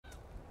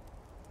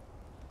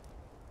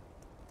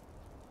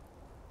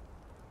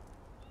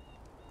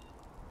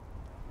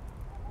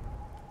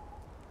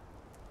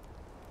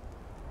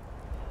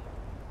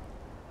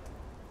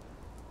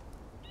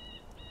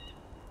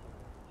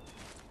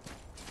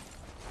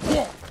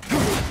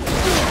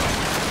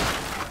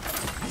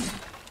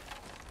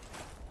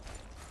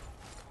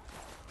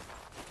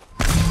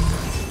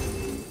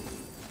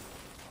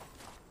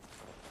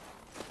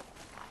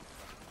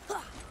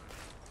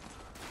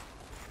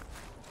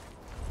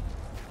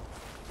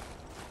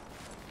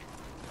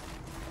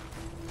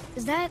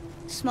Is that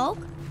smoke?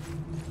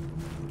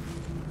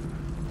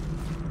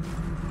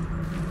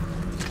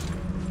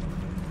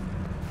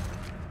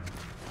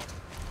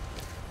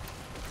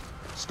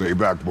 Stay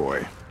back,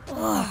 boy.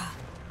 Ugh.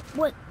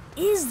 What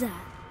is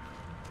that?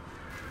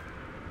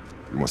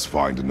 We must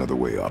find another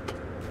way up.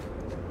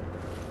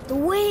 The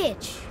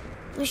witch!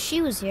 Wish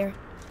she was here.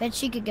 Bet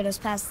she could get us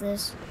past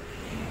this.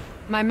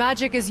 My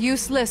magic is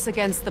useless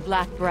against the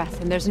Black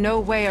Breath, and there's no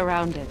way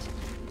around it.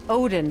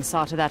 Odin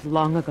saw to that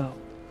long ago.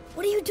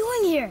 What are you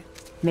doing here?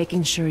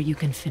 Making sure you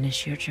can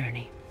finish your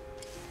journey.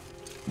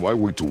 Why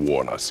wait to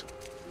warn us?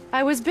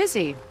 I was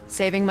busy,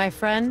 saving my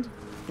friend,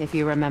 if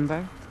you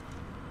remember.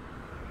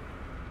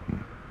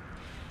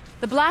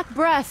 The Black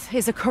Breath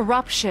is a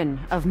corruption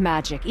of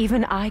magic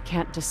even I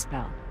can't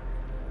dispel.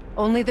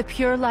 Only the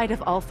pure light of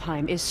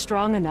Alfheim is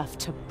strong enough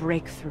to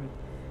break through.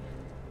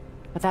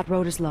 But that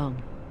road is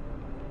long.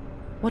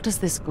 What does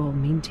this goal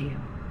mean to you?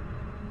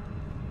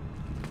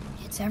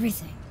 It's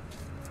everything.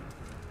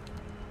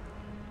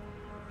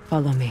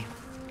 Follow me.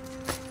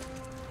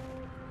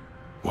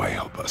 Why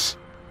help us?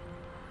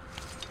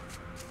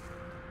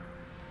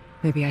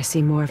 Maybe I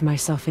see more of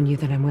myself in you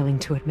than I'm willing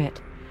to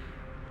admit.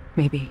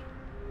 Maybe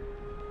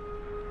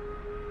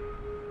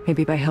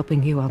by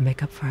helping you, I'll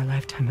make up for a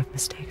lifetime of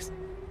mistakes.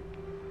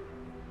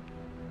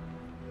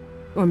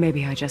 Or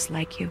maybe I just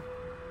like you.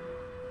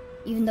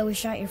 Even though we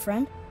shot your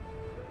friend?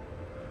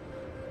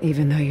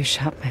 Even though you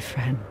shot my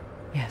friend,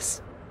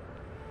 yes.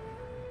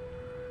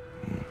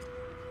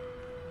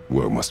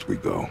 Where must we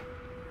go?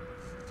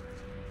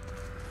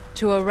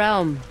 To a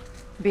realm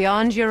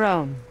beyond your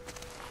own.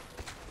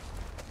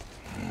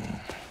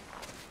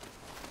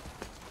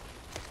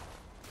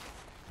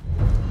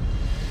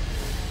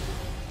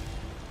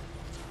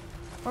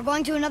 We're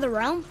going to another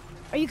realm?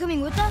 Are you coming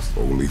with us?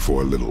 Only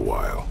for a little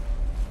while.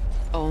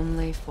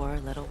 Only for a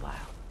little while.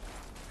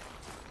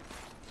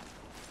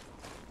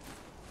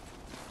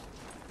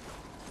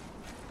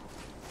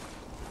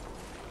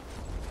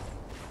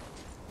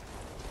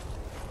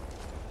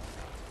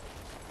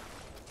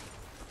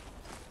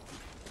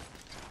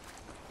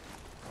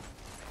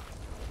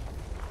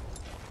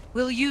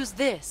 We'll use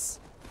this.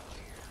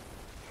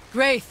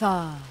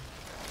 Graythaw.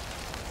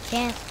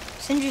 Can't.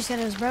 Sindri said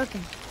it was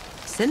broken.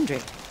 Sindri?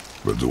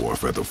 The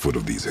dwarf at the foot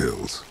of these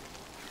hills.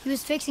 He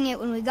was fixing it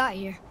when we got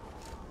here.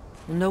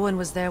 No one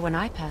was there when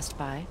I passed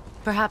by.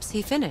 Perhaps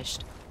he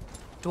finished.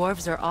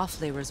 Dwarves are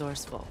awfully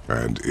resourceful.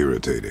 And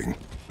irritating,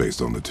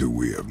 based on the two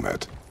we have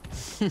met.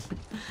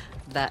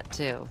 That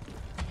too.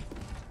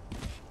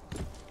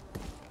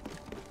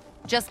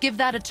 Just give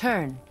that a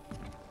turn.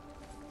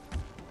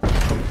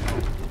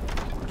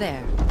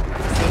 There.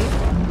 See?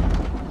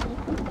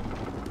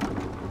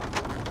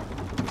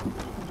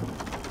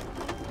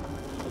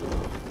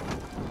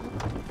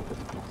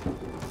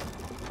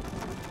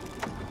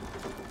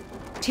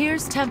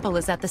 Tyr's temple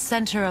is at the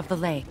center of the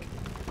lake.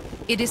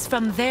 It is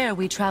from there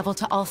we travel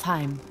to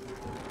Alfheim.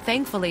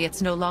 Thankfully,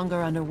 it's no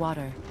longer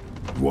underwater.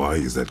 Why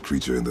is that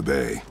creature in the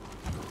bay?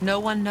 No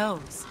one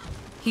knows.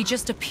 He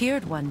just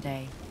appeared one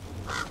day.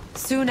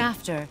 Soon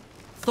after,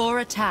 Thor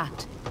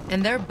attacked,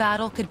 and their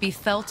battle could be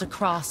felt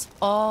across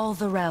all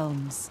the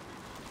realms.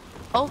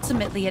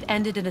 Ultimately, it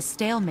ended in a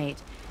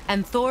stalemate,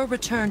 and Thor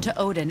returned to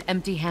Odin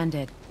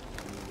empty-handed.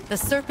 The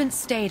serpent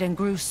stayed and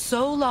grew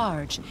so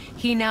large,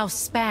 he now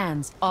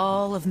spans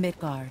all of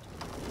Midgard.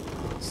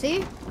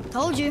 See?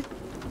 Told you.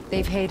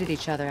 They've hated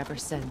each other ever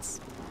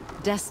since.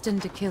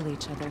 Destined to kill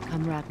each other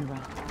come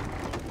Ragnarok.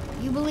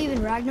 You believe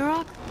in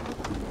Ragnarok?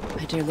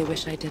 I dearly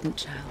wish I didn't,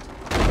 child.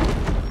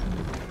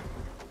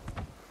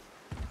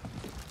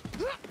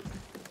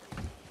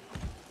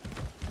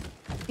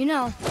 You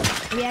know,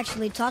 we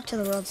actually talked to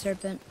the World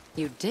Serpent.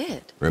 You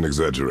did? An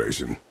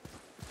exaggeration.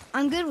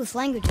 I'm good with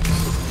languages,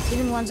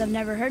 even ones I've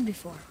never heard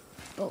before.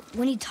 But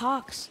when he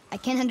talks, I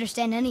can't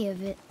understand any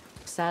of it.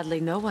 Sadly,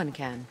 no one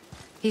can.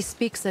 He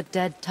speaks a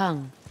dead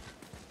tongue.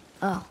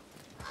 Oh.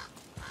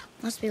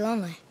 Must be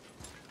lonely.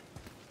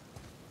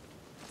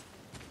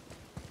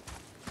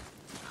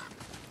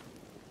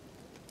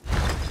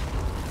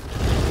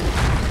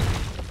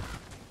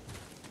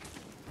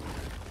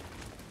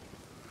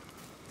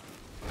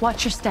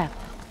 Watch your step.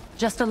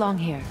 Just along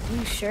here.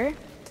 You sure?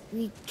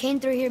 We came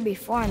through here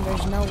before and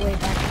there's no way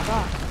back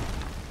across.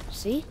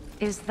 See?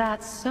 Is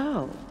that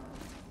so?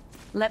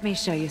 Let me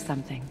show you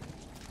something.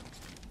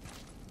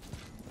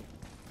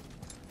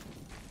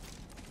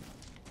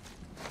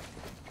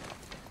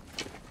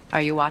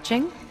 Are you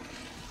watching?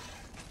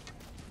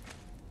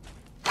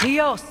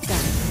 Liosta!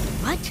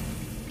 What?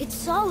 It's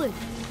solid.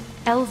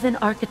 Elven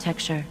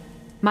architecture.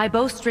 My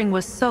bowstring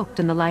was soaked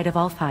in the light of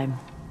Alfheim.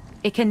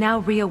 It can now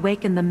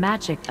reawaken the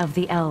magic of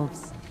the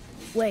elves.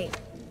 Wait,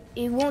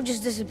 it won't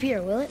just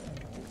disappear, will it?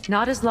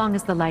 Not as long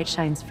as the light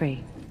shines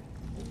free.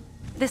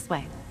 This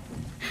way.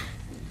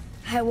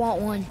 I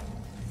want one.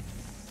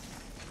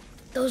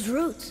 Those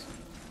roots.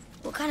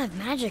 What kind of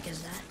magic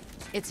is that?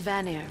 It's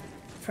Vanir.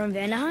 From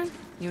Vanaheim?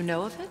 You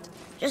know of it?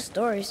 Just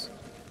stories.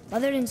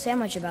 Mother didn't say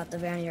much about the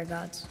Vanir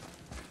gods.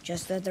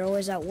 Just that they're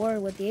always at war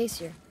with the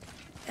Aesir.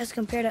 As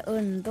compared to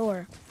Odin and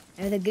Thor,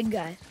 They're the good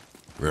guys.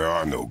 There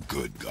are no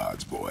good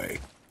gods, boy.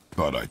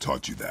 Thought I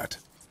taught you that.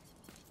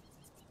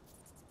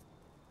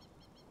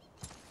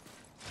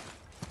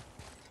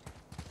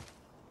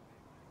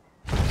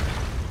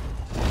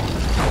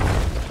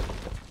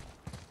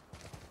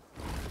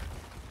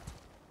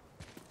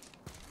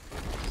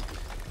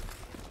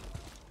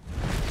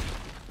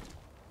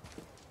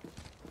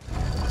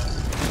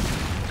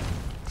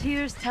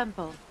 Tyr's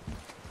temple.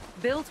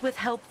 Built with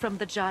help from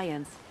the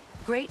giants,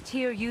 Great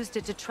Tyr used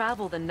it to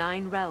travel the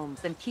 9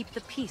 realms and keep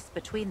the peace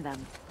between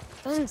them.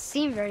 Doesn't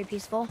seem very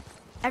peaceful.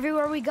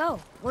 Everywhere we go,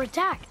 we're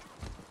attacked.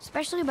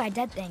 Especially by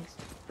dead things.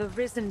 The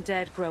risen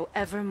dead grow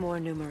ever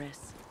more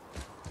numerous.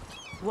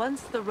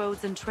 Once the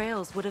roads and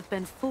trails would have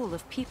been full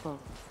of people.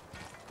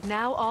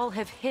 Now all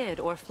have hid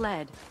or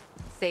fled,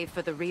 save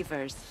for the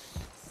Reavers,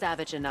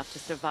 savage enough to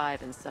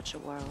survive in such a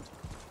world.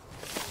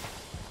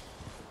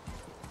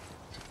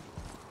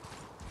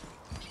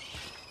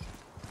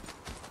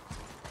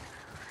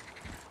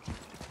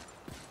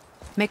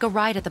 Make a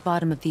right at the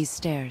bottom of these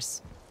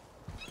stairs.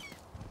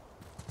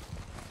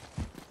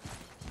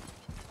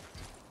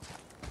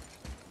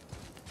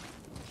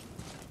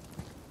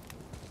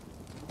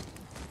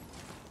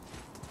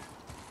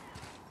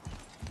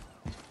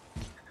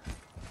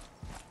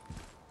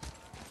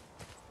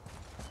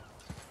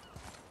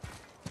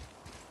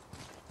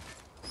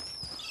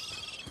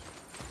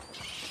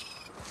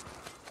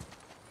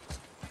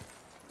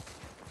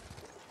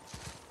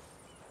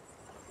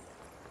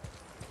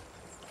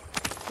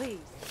 Please,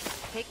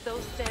 take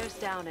those stairs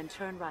down and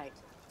turn right.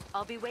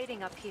 I'll be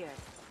waiting up here.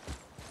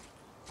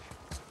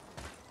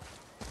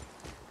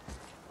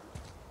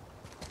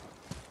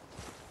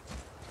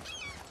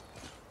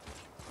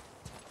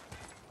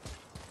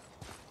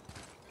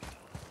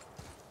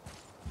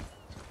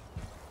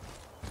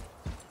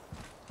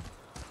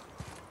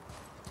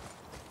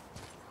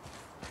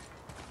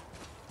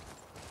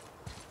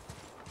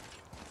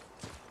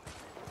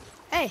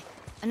 Hey,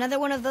 another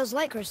one of those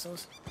light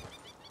crystals.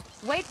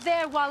 Wait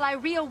there while I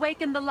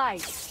reawaken the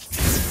light.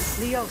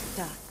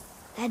 Leosta.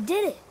 That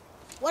did it.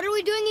 What are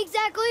we doing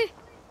exactly?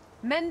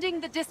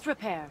 Mending the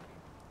disrepair.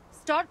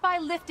 Start by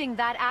lifting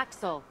that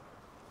axle.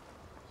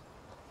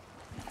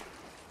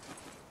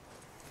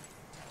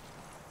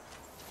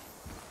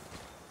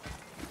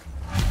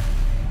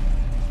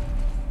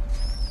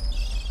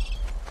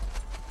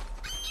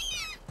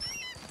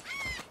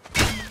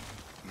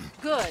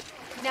 Good.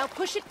 Now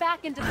push it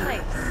back into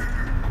place.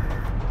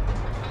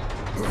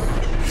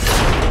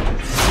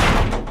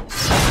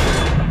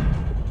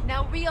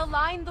 Now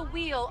realign the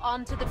wheel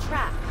onto the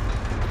track.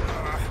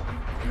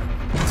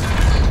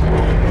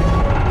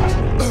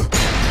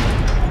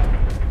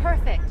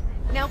 Perfect.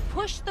 Now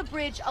push the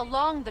bridge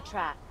along the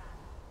track.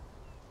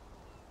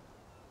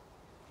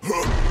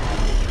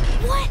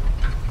 What?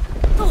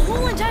 The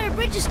whole entire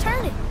bridge is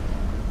turning.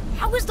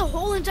 How is the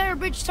whole entire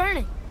bridge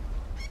turning?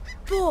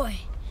 Boy,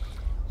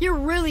 you're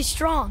really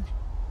strong.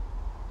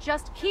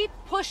 Just keep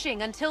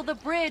pushing until the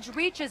bridge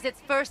reaches its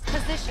first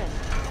position.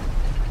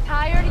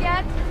 Tired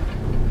yet?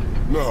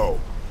 No.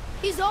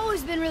 He's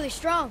always been really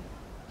strong.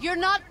 You're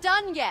not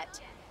done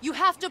yet. You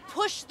have to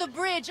push the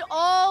bridge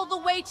all the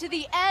way to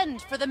the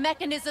end for the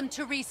mechanism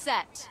to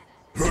reset.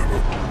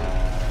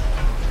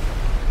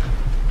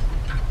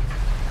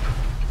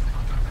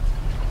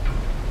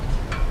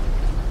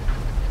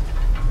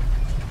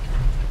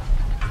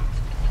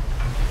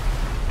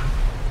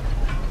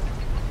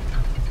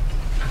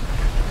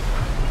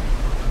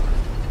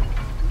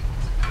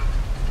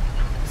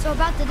 So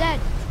about the dead.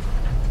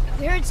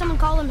 We heard someone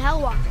call them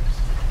Hellwalkers.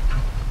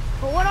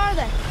 But what are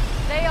they?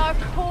 They are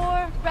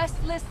poor,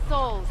 restless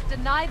souls,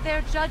 denied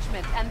their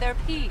judgment and their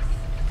peace.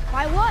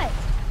 Why what?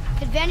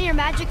 Could Vanir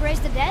magic raise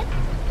the dead?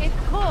 It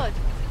could,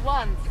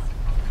 once.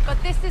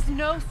 But this is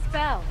no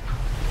spell.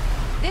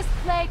 This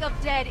plague of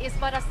dead is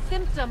but a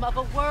symptom of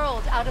a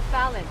world out of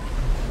balance.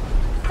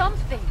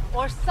 Something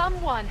or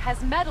someone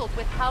has meddled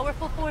with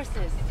powerful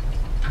forces.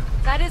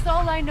 That is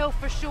all I know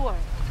for sure.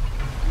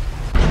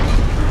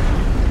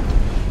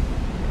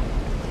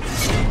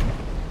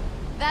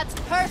 That's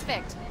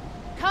perfect.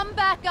 Come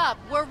back up.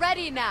 We're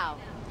ready now.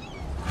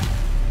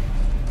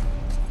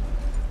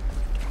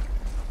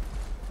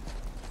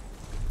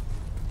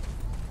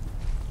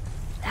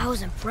 That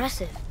was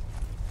impressive.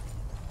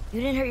 You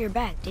didn't hurt your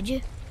back, did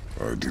you?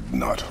 I did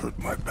not hurt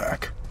my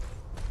back.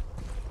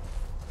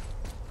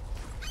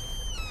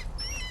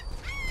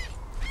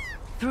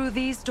 Through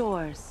these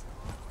doors.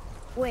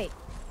 Wait,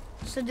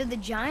 so did the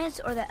Giants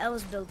or the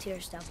Elves build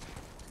Tyr's temple?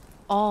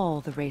 All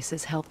the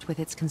races helped with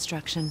its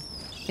construction.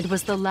 It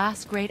was the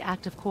last great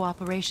act of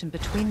cooperation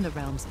between the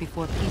realms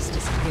before peace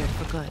disappeared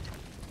for good.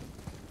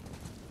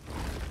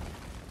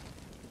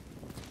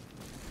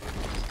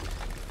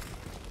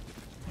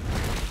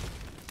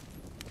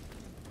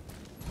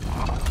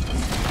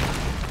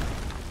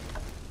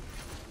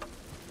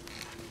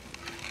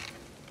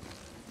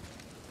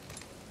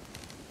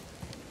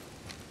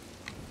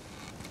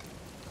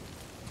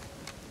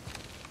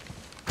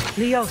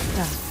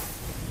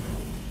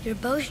 Your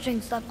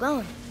bowstring stopped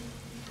glowing.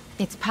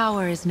 Its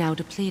power is now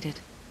depleted.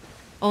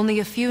 Only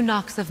a few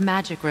knocks of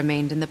magic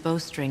remained in the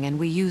bowstring, and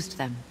we used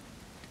them.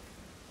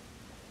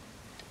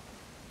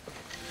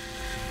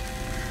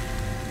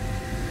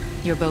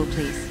 Your bow,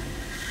 please.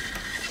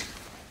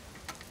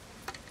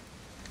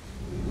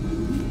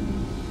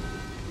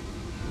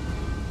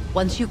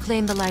 Once you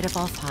claim the Light of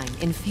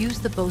Alfheim, infuse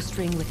the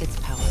bowstring with its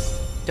power.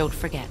 Don't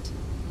forget.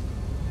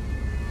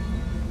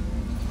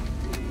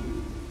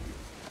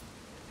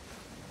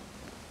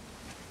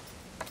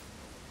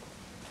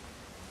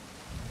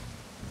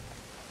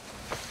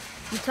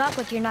 You talk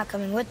like you're not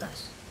coming with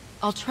us.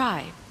 I'll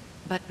try,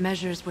 but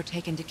measures were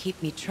taken to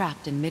keep me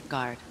trapped in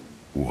Midgard.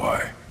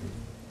 Why?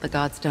 The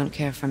gods don't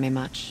care for me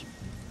much.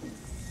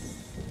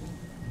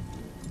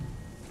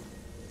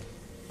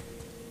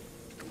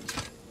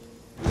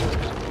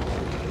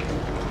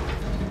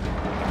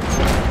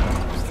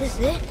 Is this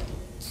it?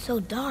 It's so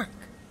dark.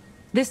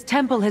 This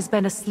temple has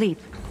been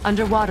asleep,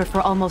 underwater for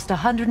almost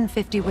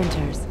 150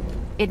 winters.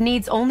 It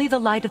needs only the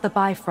light of the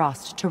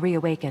Bifrost to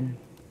reawaken.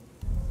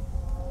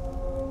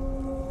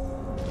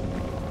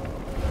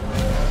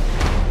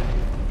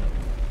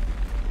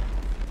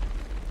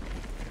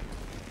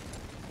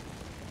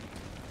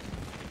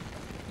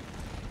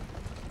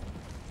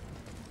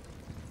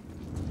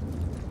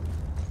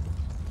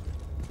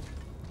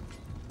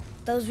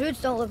 Those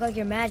roots don't look like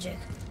your magic.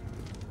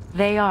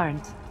 They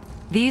aren't.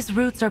 These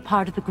roots are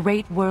part of the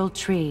Great World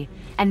Tree,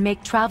 and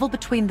make travel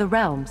between the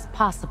realms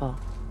possible.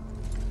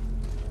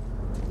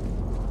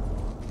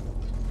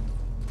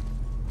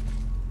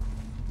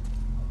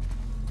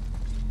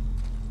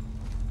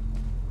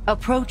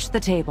 Approach the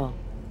table.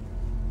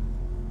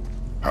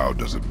 How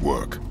does it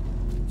work?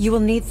 You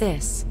will need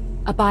this,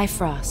 a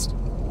Bifrost,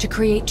 to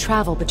create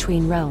travel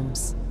between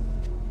realms.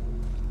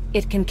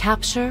 It can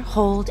capture,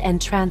 hold,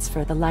 and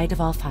transfer the Light of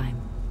Alfheim.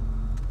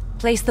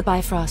 Place the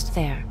Bifrost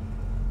there.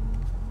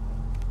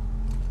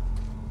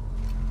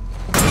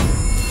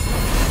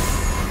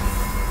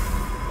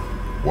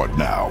 What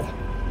now?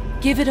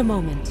 Give it a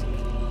moment.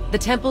 The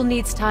temple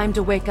needs time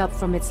to wake up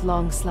from its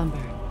long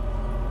slumber.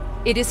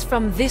 It is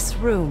from this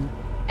room,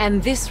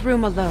 and this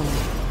room alone,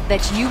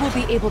 that you will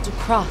be able to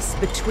cross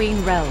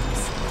between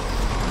realms.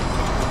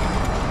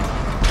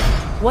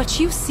 What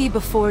you see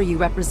before you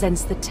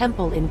represents the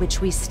temple in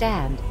which we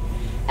stand,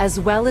 as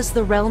well as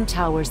the realm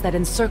towers that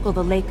encircle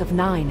the Lake of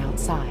Nine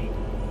outside.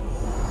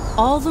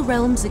 All the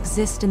realms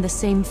exist in the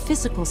same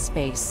physical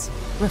space,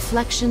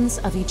 reflections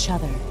of each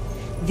other.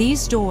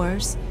 These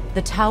doors,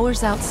 the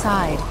towers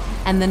outside,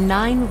 and the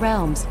 9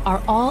 realms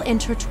are all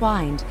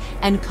intertwined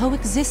and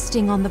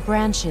coexisting on the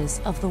branches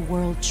of the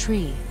World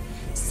Tree,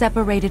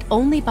 separated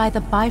only by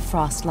the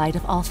Bifrost light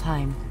of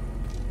Alfheim.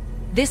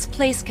 This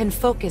place can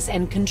focus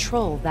and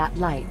control that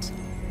light.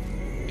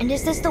 And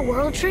is this the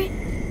World Tree?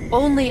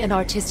 Only an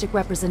artistic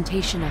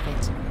representation of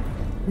it.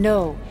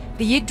 No,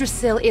 the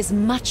Yggdrasil is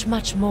much,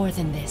 much more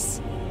than this.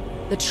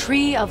 The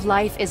Tree of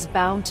Life is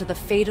bound to the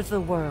fate of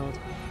the world,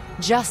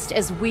 just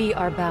as we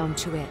are bound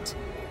to it.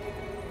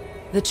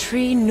 The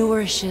tree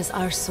nourishes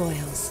our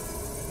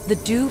soils. The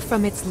dew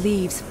from its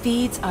leaves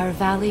feeds our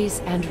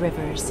valleys and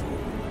rivers.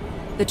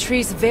 The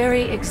tree's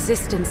very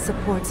existence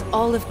supports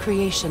all of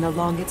creation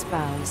along its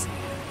boughs.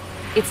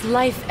 Its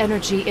life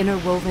energy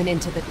interwoven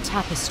into the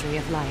tapestry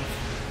of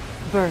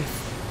life.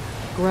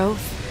 Birth,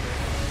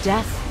 growth,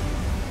 death,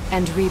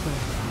 and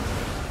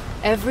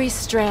rebirth. Every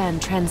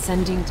strand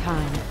transcending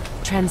time,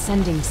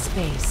 transcending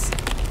space.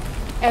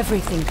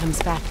 Everything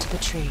comes back to the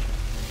tree.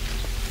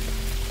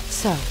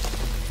 So,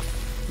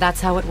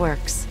 that's how it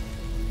works.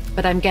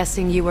 But I'm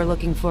guessing you were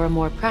looking for a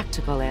more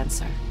practical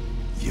answer.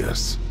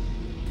 Yes.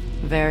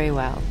 Very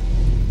well.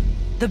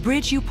 The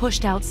bridge you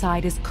pushed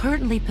outside is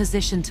currently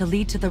positioned to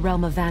lead to the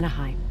realm of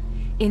Vanaheim.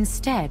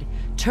 Instead,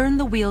 turn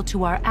the wheel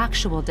to our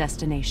actual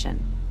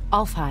destination,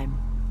 Alfheim.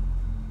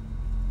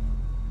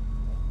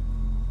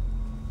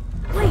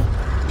 Wait,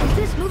 is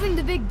this moving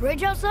the big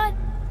bridge outside?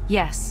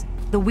 Yes,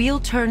 the wheel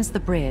turns the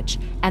bridge,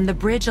 and the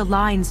bridge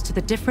aligns to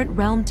the different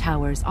realm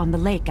towers on the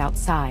lake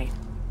outside.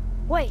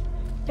 Wait,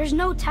 there's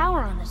no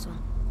tower on this one.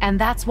 And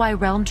that's why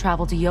realm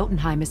travel to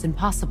Jotunheim is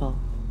impossible.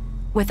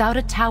 Without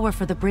a tower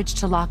for the bridge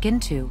to lock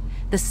into,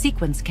 the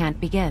sequence can't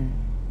begin.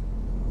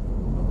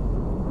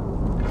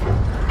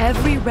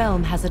 Every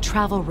realm has a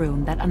travel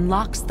room that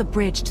unlocks the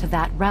bridge to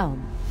that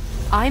realm.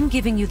 I'm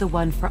giving you the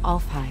one for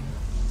Alfheim.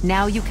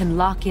 Now you can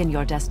lock in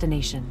your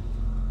destination.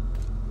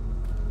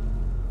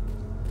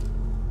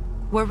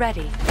 We're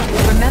ready.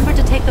 Remember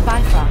to take the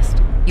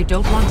Bifrost. You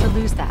don't want to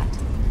lose that.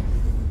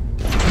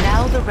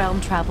 Now the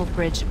realm travel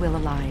bridge will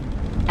align,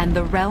 and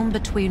the realm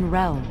between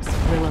realms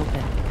will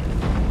open.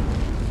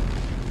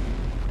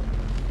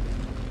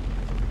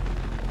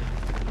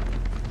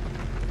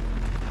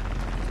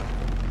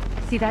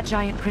 See that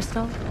giant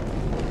crystal?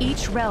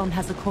 Each realm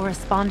has a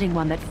corresponding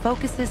one that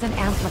focuses and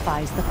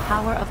amplifies the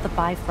power of the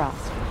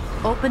Bifrost,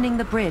 opening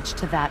the bridge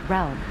to that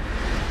realm.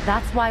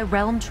 That's why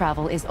realm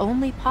travel is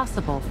only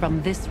possible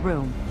from this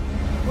room.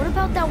 What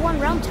about that one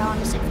realm tower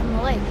missing from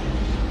the lake?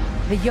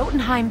 The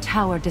Jotunheim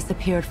Tower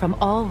disappeared from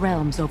all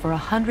realms over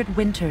 100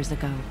 winters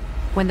ago,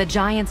 when the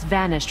giants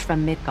vanished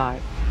from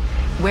Midgard.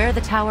 Where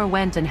the tower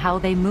went and how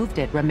they moved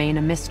it remain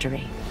a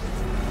mystery.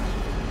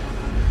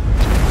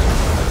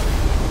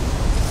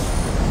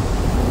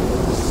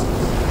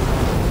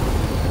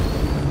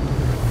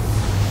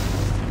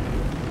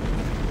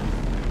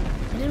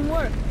 It didn't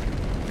work.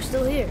 We're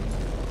still here.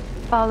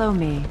 Follow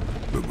me.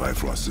 The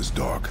Bifrost is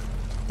dark.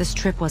 This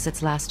trip was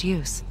its last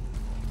use.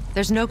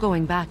 There's no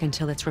going back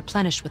until it's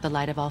replenished with the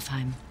light of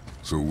Alfheim.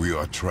 So we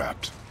are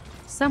trapped.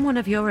 Someone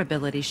of your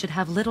ability should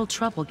have little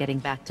trouble getting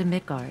back to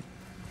Midgard.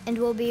 And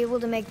we'll be able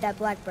to make that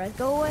black breath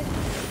go away?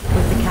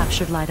 With the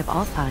captured light of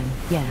Alfheim,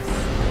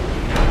 yes.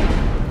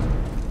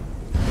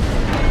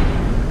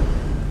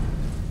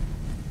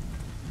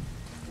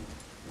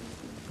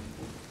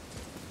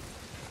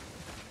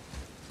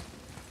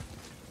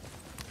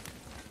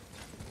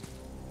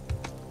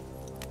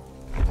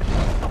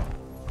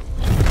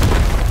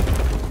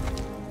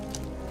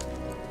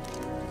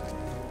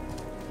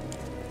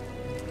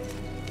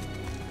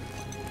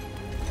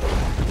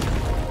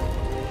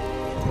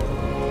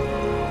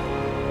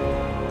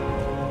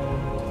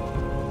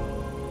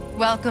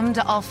 Welcome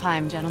to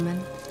Alfheim, gentlemen.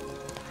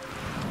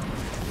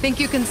 Think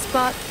you can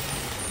spot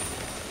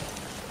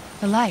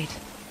the light?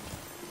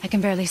 I can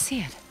barely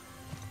see it.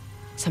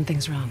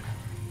 Something's wrong.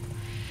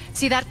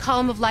 See that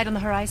column of light on the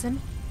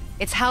horizon?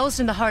 It's housed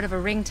in the heart of a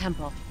ring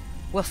temple.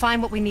 We'll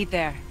find what we need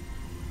there.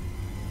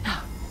 No.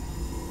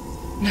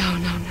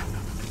 No.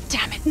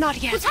 Damn it,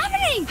 not yet. What's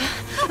happening?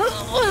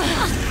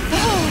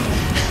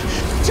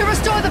 To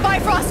restore the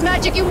Bifrost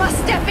magic, you must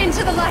step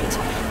into the light.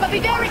 But be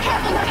very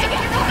careful not to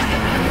get caught.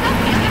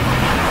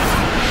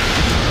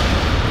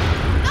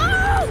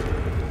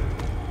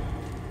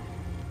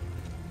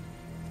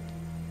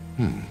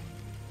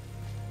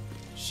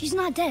 She's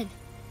not dead.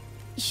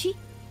 Is she?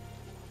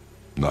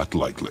 Not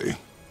likely.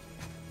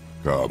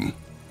 Come.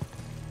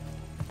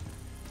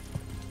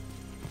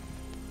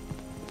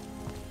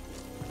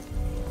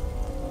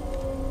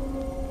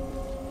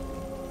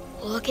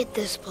 Look at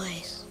this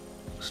place.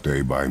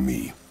 Stay by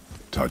me.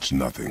 Touch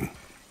nothing.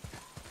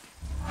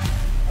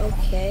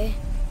 Okay.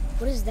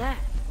 What is that?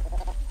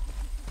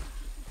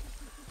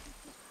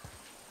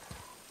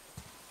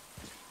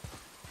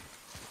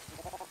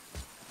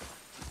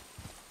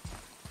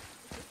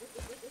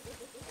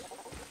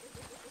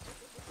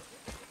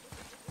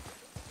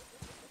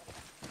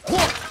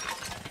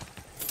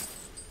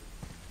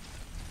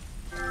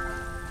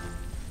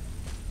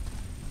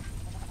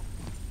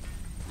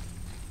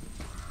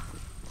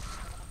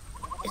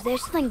 Is there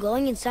something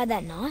glowing inside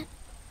that knot?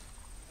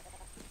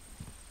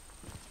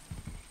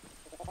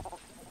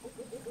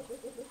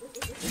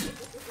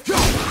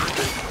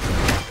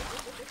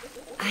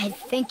 I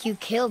think you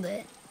killed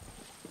it.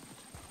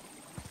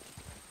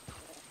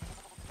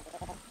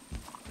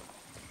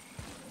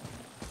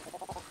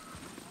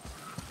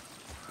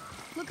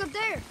 Look up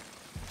there.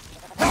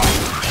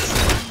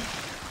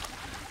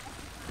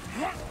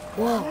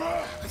 Whoa,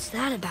 what's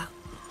that about?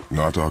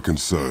 Not our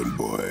concern,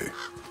 boy.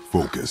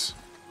 Focus.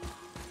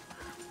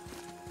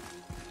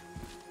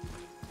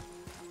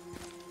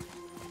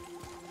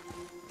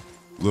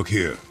 Look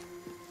here.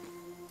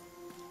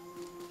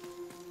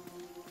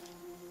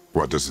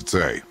 What does it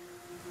say?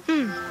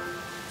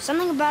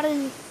 Something about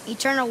an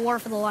eternal war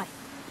for the light.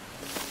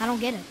 I don't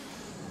get it.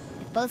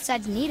 If both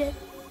sides need it,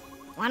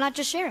 why not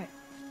just share it?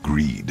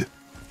 Greed.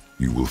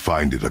 You will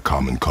find it a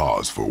common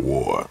cause for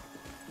war.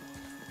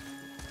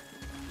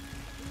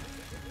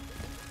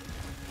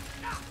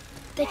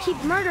 They keep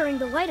murdering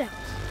the lighthouse.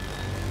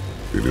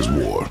 It is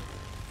war.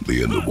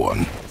 The end of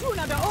one.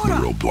 The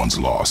robed one's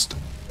lost.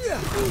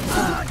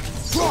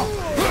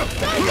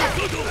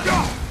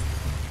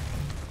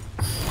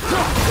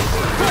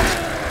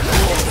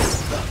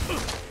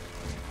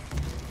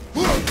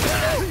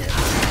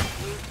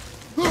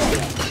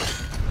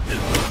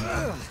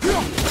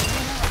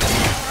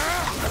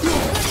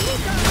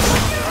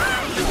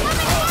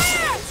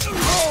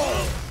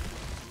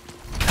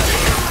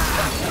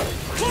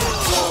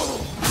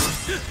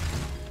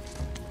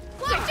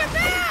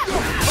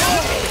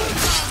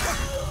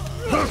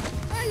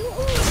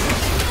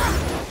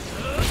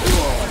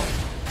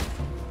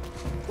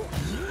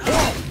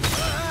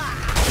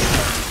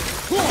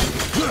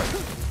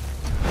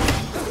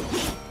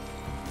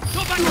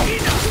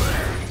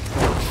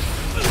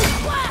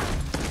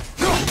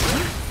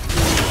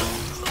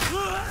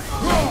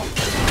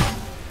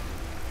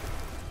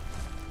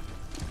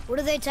 What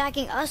are they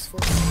attacking us for?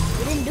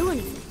 We didn't do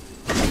anything.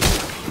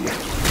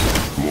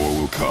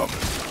 More will come.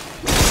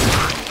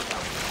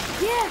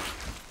 Yeah!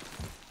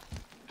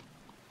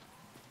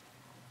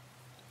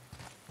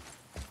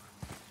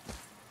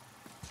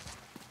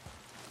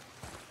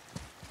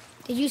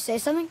 Did you say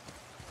something?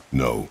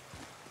 No.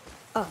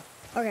 Oh,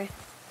 okay.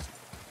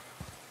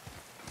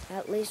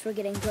 At least we're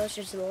getting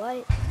closer to the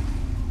light.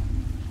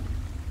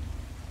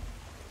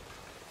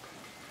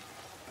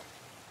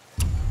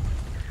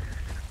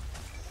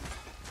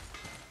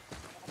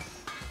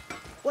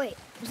 Wait,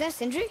 was that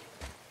Sindri?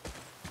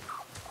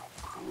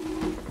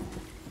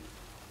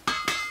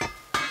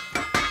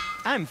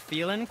 I'm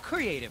feeling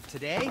creative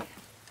today.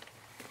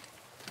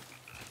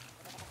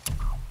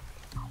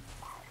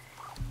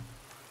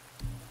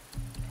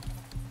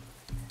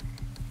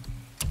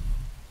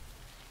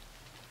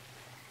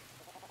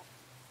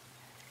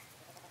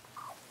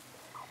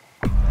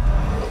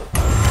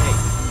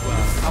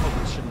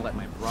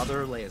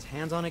 Sir lay his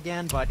hands on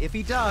again, but if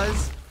he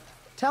does,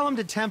 tell him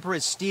to temper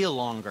his steel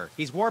longer.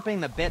 He's warping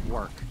the bit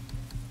work.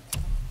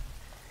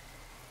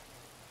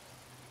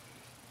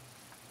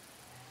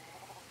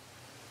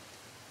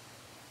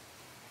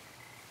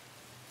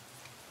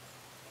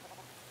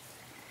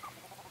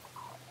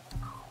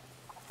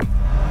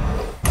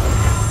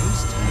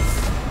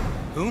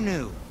 Who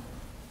knew?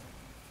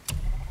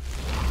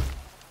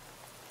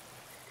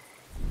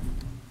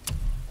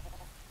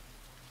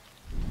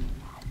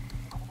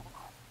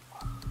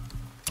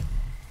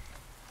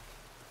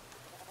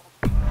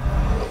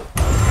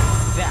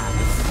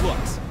 That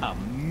looks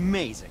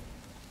amazing.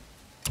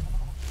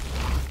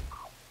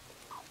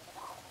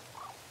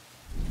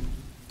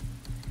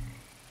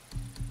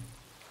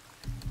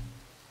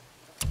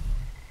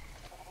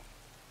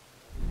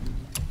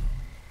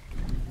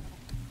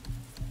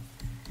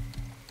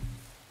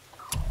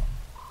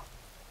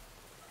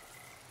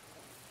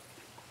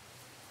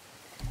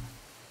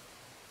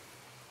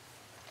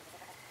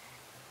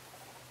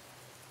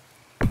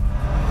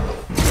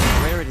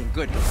 Wear it in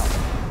good health.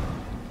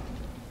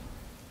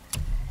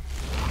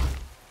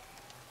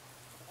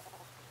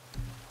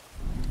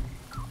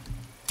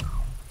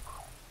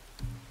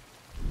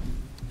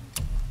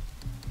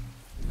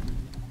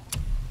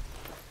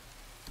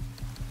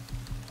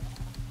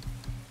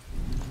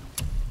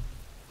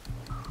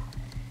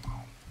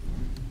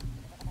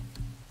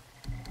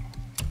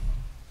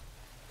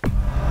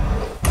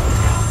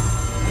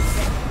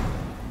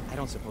 I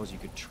don't suppose you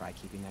could try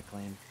keeping that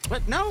clean.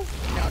 What? No,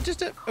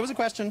 just it was a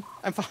question.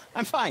 I'm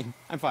fine.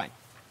 I'm fine.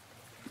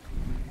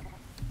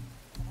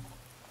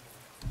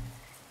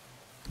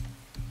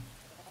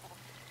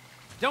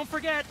 Don't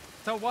forget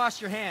to wash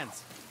your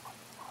hands.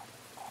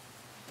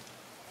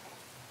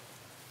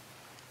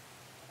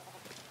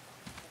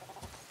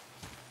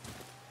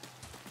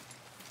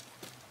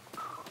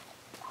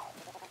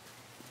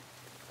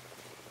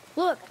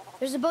 Look,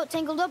 there's a boat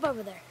tangled up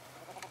over there.